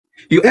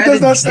You It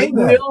does not say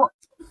that.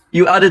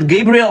 You added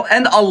Gabriel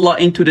and Allah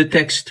into the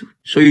text.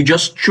 So you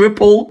just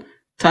triple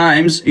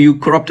times you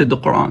corrupted the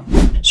Quran.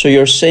 So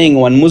you're saying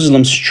when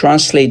Muslims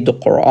translate the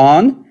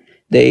Quran,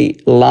 they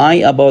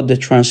lie about the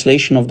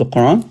translation of the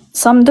Quran?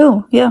 Some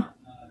do, yeah.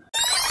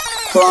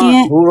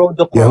 Who wrote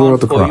the Quran, Yeah, who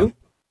wrote the for Quran? you?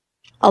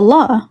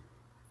 Allah.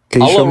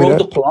 Can you Allah show me wrote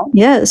that? the Quran?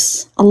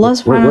 Yes. Allah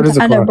subhanahu where wa does the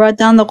ta'ala Quran- brought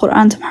down the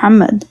Quran to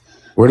Muhammad.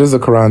 Where does the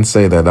Quran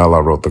say that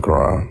Allah wrote the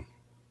Quran?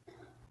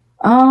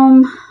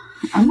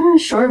 I'm not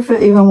sure if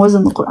it even was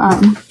in the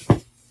Quran.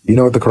 You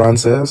know what the Quran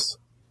says?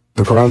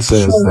 The Quran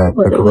says Sure, that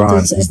what the does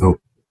Quran it say? is the.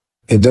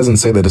 It doesn't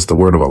say that it's the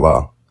word of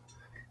Allah.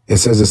 It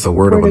says it's the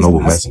word Where of a does it noble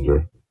say?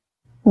 messenger.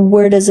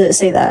 Where does it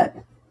say that?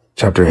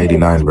 Chapter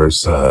 89,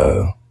 verse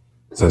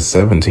is that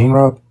 17,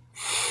 Rob?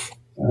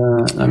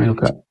 Let me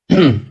look at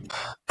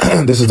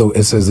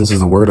It says this is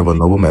the word of a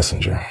noble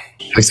messenger.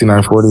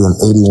 69:40 and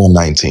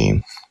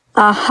 81:19.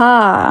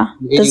 Aha.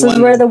 This is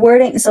where the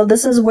wording, so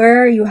this is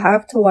where you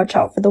have to watch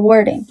out for the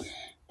wording.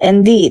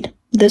 Indeed,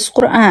 this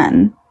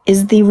Quran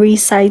is the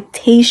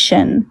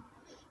recitation.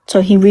 So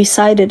he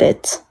recited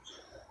it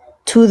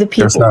to the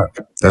people.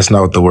 That's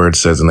not what the word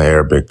says in the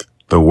Arabic.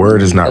 The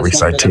word is not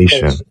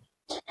recitation.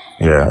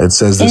 Yeah, it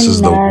says this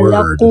is the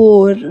word.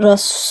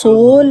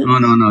 Rasul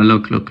No,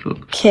 look.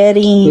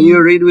 Kareem. Can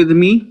you read with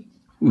me?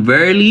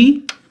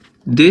 Verily,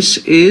 this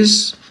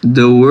is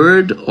the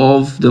word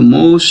of the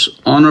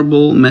most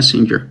honorable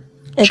messenger.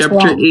 It's Chapter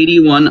wrong.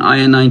 81,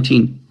 ayah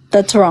 19.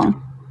 That's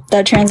wrong.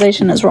 That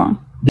translation is wrong.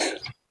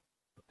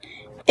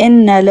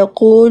 Inna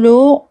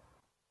laqulu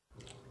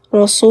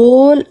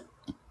Rasul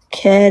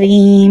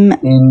Kareem.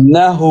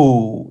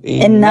 Innahu.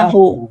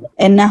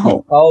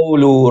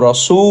 Qawlu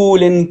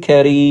Rasulin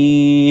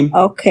Kareem.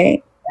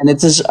 Okay. And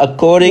it is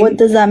according What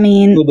does that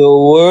mean? to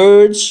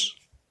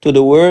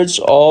the words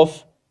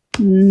of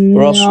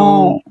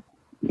Rasul,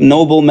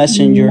 noble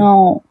messenger.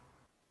 No.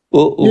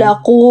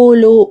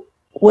 Laqulu.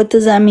 What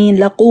does that mean?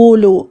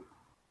 Laqulu.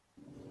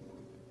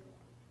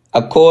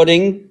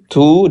 According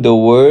to the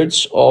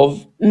words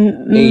of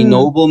a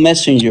noble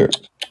messenger.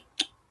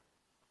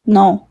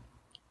 No.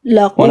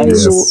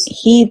 Laqulu.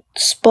 He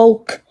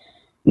spoke.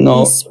 No.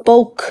 He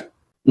spoke.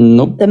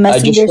 Nope. The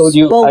messenger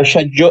spoke.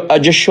 I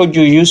just showed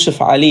you Yusuf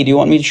Ali. Do you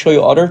want me to show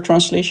you other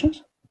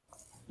translations?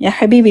 Ya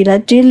habibi, la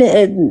jil.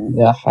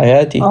 Ya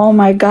hayati. Oh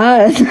my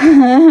God.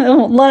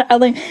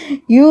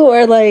 You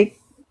are like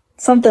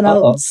something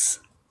else.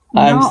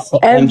 Not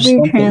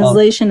every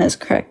translation is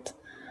correct.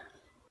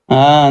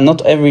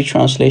 Not every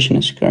translation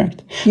is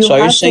correct. So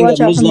are you saying that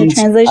Muslims,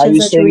 are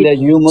you saying that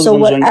you Muslims, so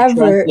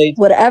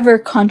whatever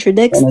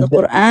contradicts the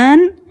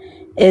Quran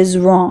is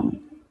wrong.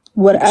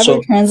 Whatever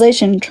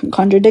translation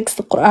contradicts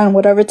the Quran,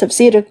 whatever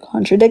tafsir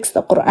contradicts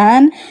the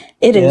Quran,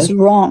 it is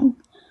wrong.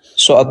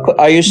 So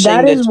are you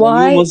saying that is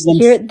why Muslims,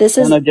 here this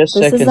is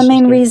the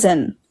main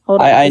reason.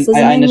 Hold on. This is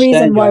the main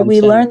reason why we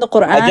learn the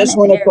Quran. I just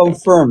want to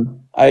confirm.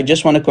 I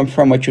just want to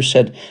confirm what you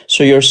said.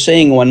 So you're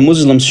saying when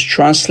Muslims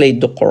translate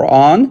the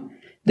Quran,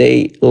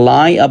 they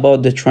lie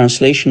about the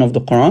translation of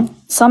the Quran?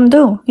 Some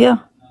do, yeah.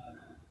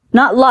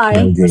 Not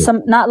lie.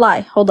 Not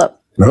lie. Hold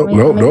up. No. They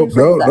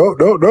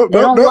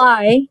don't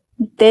lie.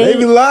 They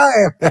be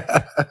lying.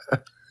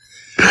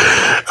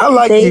 I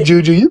like you,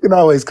 Juju. You can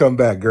always come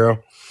back, girl.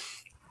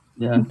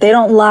 Yeah. They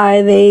don't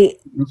lie. They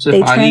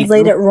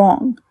translate it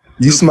wrong.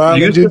 You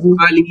smiling, Yusuf Juju?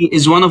 Ali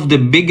is one of the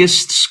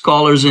biggest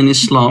scholars in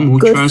Islam who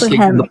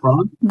translated the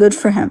Quran. Good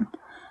for him.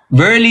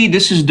 Verily,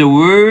 this is the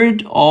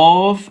word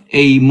of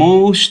a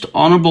most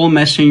honorable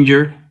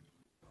messenger.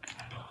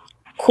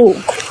 Cool.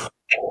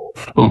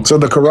 So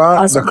the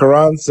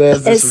Quran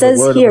says this it says is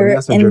the word here, of a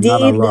messenger, indeed,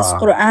 not this Allah.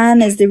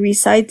 Quran is the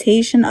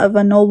recitation of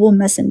a noble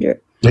messenger.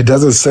 It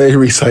doesn't say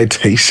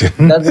recitation.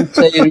 It doesn't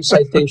say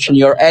recitation.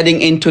 You're adding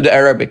into the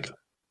Arabic.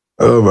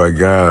 Oh my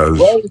gosh.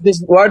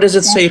 Where does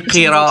it say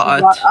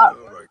qira'at?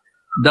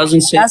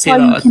 Doesn't say That's qira'at.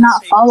 why you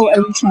cannot follow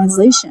every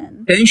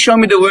translation. Can you show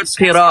me the word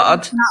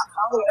qira'at? You cannot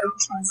follow every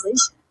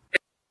translation.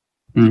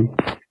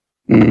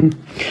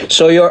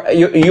 So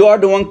you are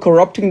the one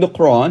corrupting the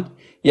Quran,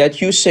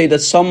 yet you say that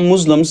some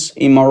Muslims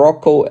in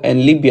Morocco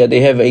and Libya,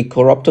 they have a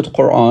corrupted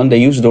Quran, they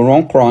use the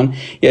wrong Quran,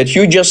 yet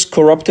you just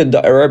corrupted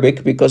the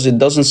Arabic because it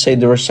doesn't say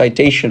the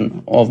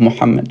recitation of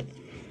Muhammad.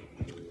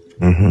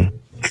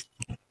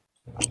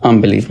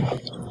 Unbelievable.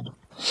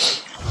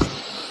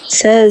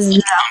 Says,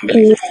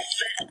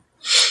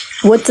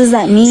 what does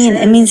that mean?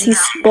 It means he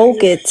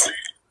spoke it.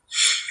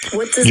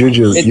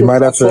 Juju, you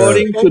might have to.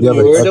 According to the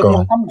word of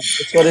Muhammad.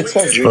 That's what it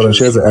says. Hold on,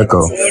 she has an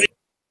echo.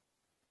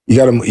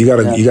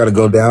 You gotta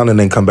go down and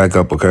then come back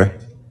up, okay?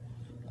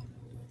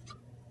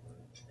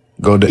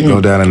 Go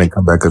down and then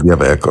come back up. You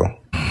have an echo.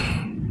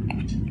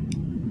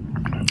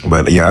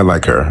 But yeah, I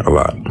like her a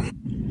lot.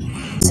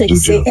 So you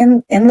see,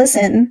 and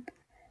listen,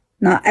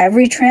 not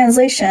every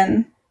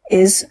translation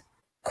is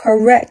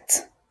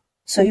correct.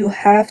 So you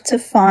have to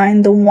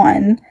find the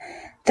one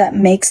that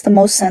makes the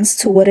most sense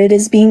to what it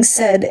is being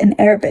said in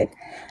Arabic.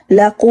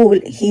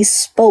 Laqul, he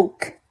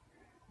spoke.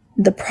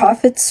 The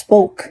Prophet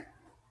spoke.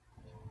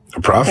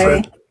 The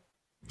Prophet? Okay.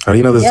 How do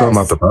you know this is talking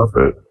about the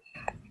Prophet?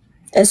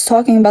 It's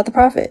talking about the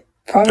Prophet.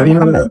 How do you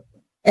know Muhammad.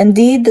 that?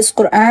 Indeed, this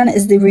Quran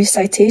is the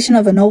recitation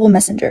of a noble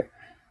messenger.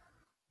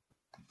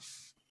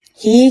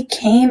 He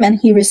came and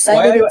he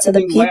recited it to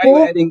the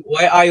people.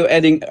 Why are you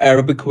adding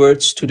Arabic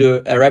words to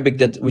the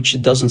Arabic which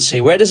it doesn't say?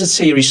 Where does it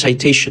say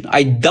recitation?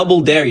 I double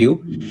dare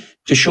you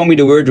to show me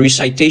the word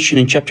recitation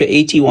in chapter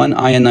 81,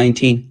 ayah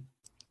 19.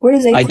 Where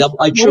is it? I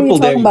triple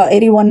dare you. About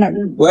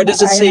 81. Where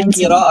does it say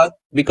qira'at?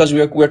 Because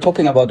we're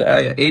talking about the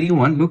ayah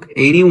 81. Look,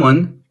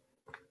 81,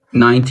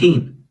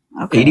 19.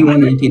 Okay.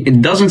 81:19.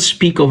 It doesn't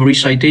speak of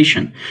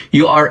recitation.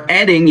 You're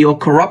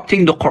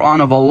corrupting the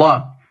Quran of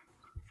Allah.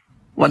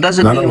 What does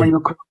it mean when you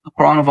corrupt the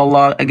Quran of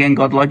Allah again,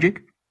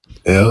 Godlogic?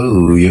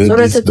 Oh, you're a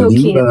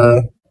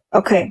disbeliever.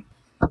 Okay.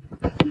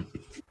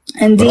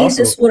 Indeed,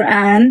 this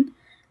Quran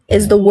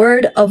is the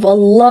word of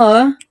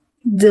Allah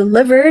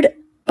delivered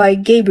by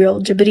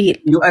Gabriel, Jibreel.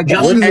 You are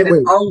just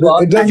added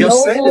Allah. It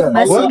just say that.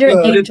 Messenger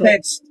angel.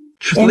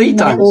 Three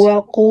times.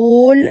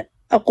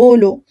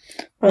 أقول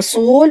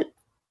رسول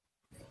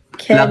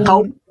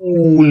لقول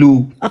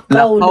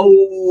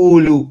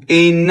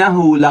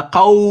إنه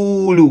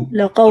لقول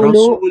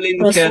رسول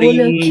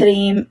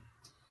كريم.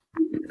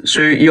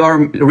 So you are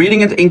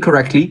reading it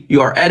incorrectly.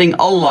 You are adding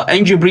Allah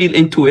and Jibreel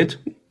into it,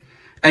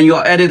 and you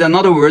added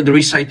another word, the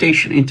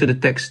recitation, into the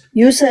text.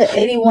 You said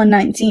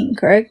 81:19,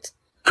 correct?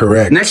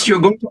 Correct. Next,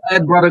 you're going to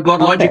add Brother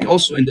Godlogic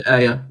also in the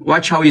ayah.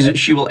 Watch how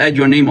she will add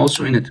your name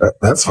also in it.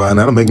 That's fine.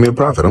 That'll make me a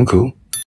prophet. I'm cool.